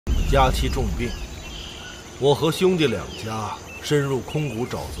家妻重病，我和兄弟两家深入空谷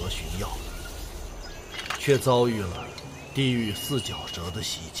沼泽寻药，却遭遇了地狱四脚蛇的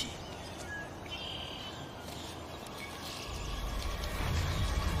袭击。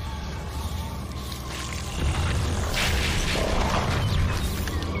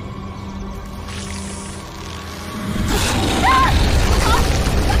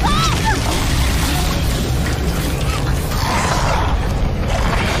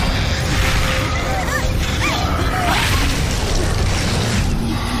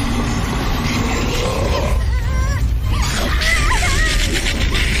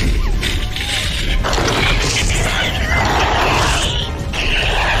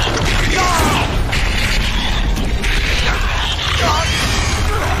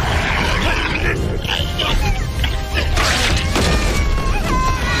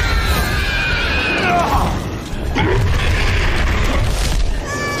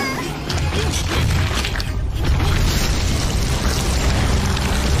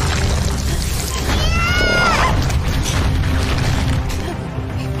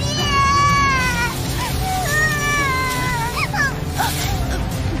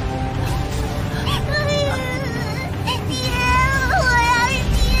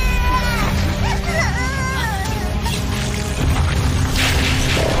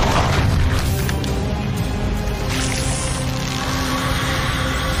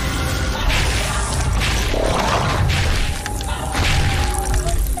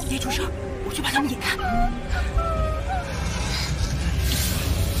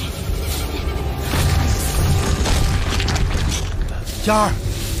佳儿，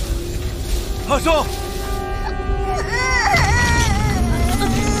阿生，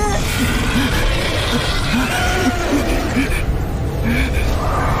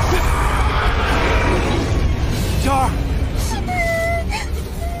佳儿，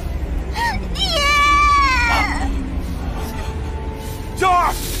爹，佳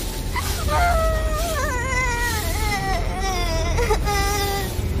儿，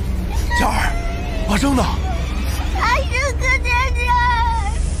佳儿，阿生呢？阿生可在这儿。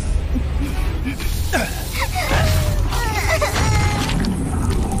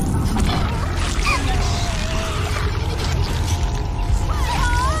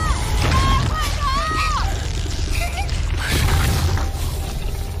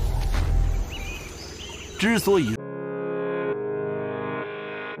之所以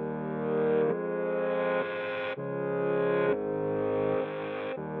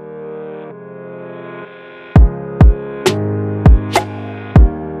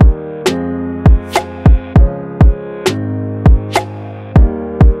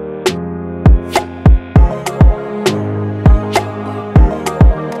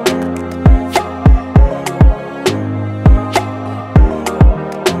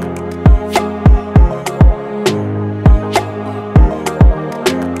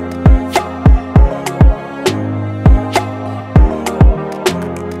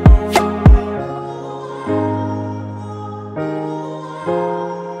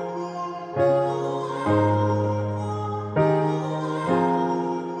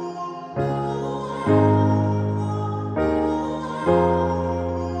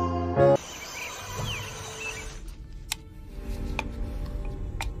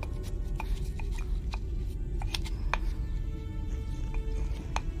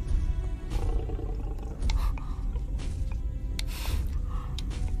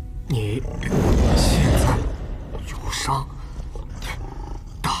你现在有伤，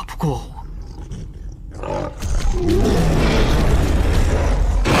打不过我。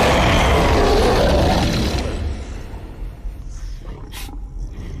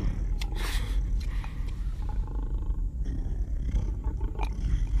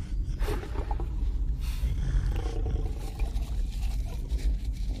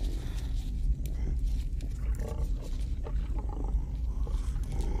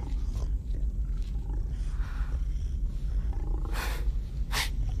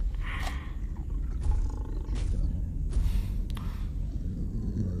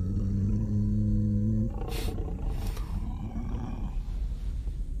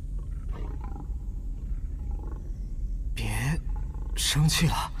生气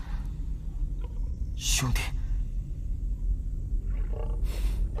了，兄弟。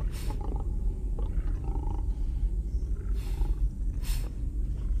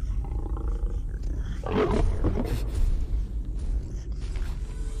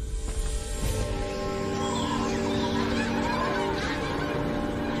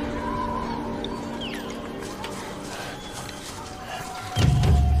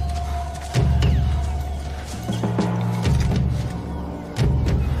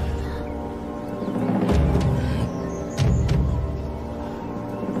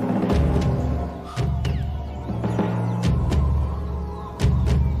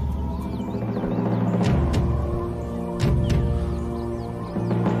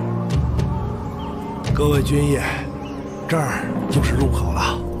各位军爷，这儿就是入口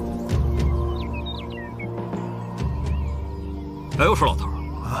了。哎呦，石老头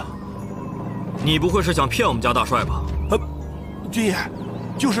啊，你不会是想骗我们家大帅吧？军爷，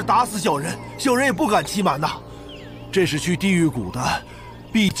就是打死小人，小人也不敢欺瞒呐。这是去地狱谷的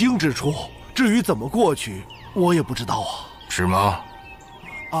必经之处，至于怎么过去，我也不知道啊。是吗？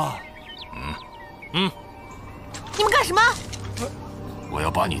啊，你们干什么？我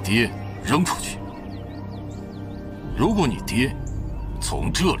要把你爹扔出去。如果你爹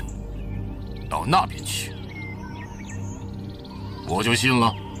从这里到那边去，我就信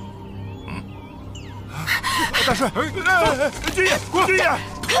了。大帅，军爷，军爷，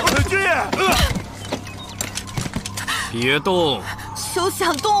军爷，别动！休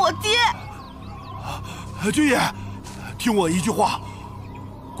想动我爹！军爷，听我一句话。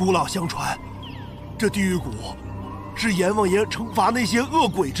古老相传，这地狱谷是阎王爷惩罚那些恶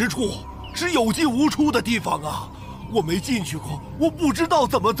鬼之处，是有进无出的地方啊！我没进去过，我不知道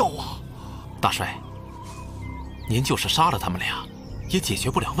怎么走啊！大帅，您就是杀了他们俩，也解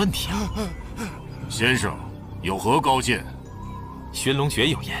决不了问题啊！先生有何高见？寻龙诀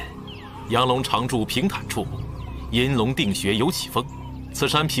有言：阳龙常驻平坦处，阴龙定穴有起风。此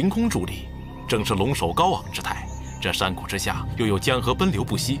山凭空伫立，正是龙首高昂之态。这山谷之下又有江河奔流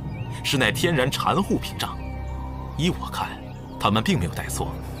不息，实乃天然禅护屏障。依我看，他们并没有带错。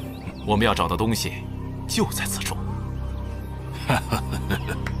我们要找的东西就在此处。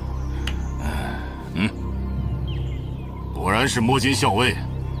果然是摸金校尉。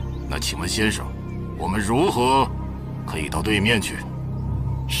那请问先生，我们如何可以到对面去？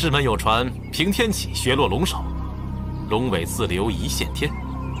师门有传，平天起穴落龙首，龙尾自流一线天。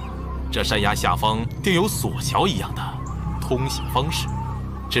这山崖下方定有索桥一样的通行方式，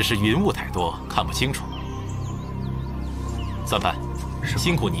只是云雾太多，看不清楚。三班，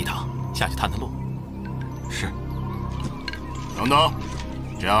辛苦你一趟，下去探探路。是。等等，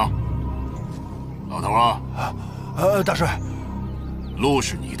这样，老头啊，大帅，路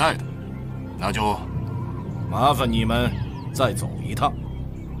是你带的，那就麻烦你们再走一趟。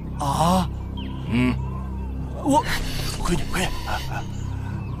啊？回去。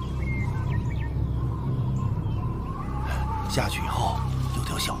下去以后有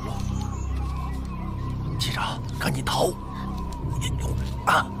条小路，机长，赶紧逃！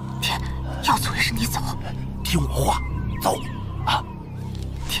啊！爹，要走也是你走。听我话，走！啊！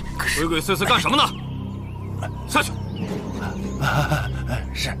爹，可是鬼鬼祟祟干什么呢？下去！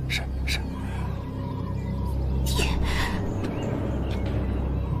是。爹。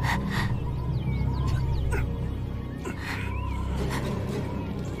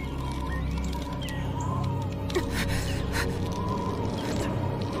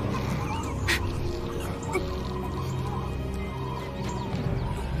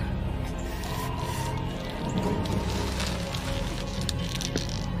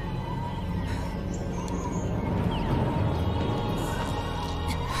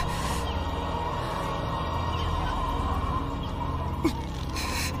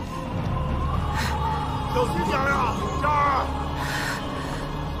小心点呀，这儿！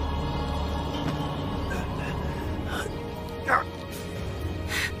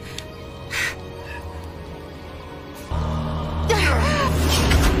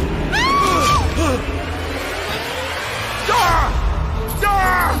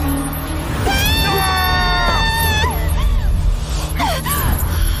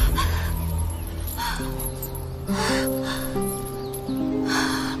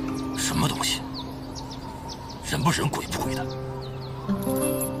什么东西？人不人，鬼不鬼的。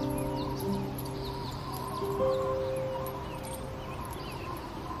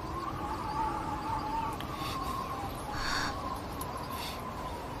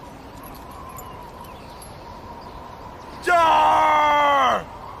这儿！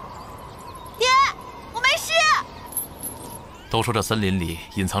爹，我没事。都说这森林里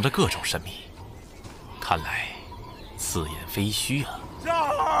隐藏着各种神秘，看来此言非虚啊。这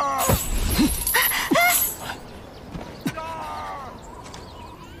儿！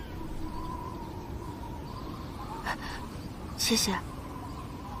谢谢。